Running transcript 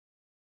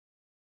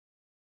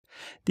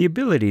The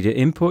ability to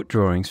import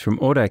drawings from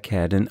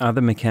AutoCAD and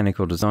other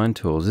mechanical design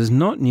tools is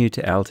not new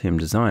to Altium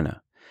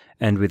Designer,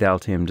 and with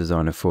Altium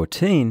Designer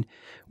 14,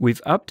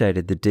 we've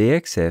updated the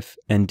DXF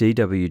and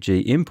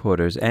DWG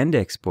importers and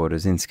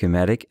exporters in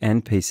Schematic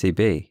and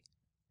PCB.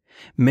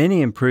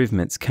 Many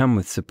improvements come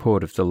with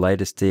support of the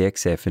latest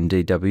DXF and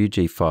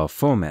DWG file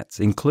formats,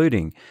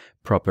 including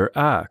proper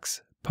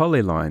arcs,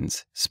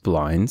 polylines,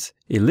 splines,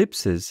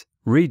 ellipses,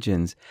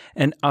 regions,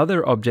 and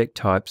other object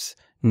types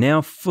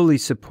now fully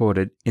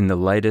supported in the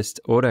latest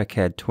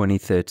AutoCAD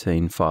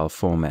 2013 file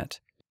format.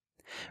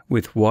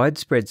 With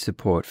widespread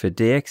support for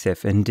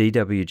DXF and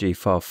DWG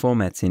file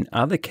formats in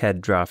other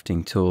CAD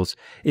drafting tools,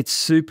 it's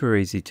super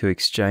easy to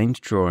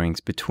exchange drawings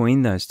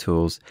between those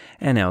tools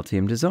and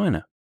Altium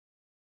Designer.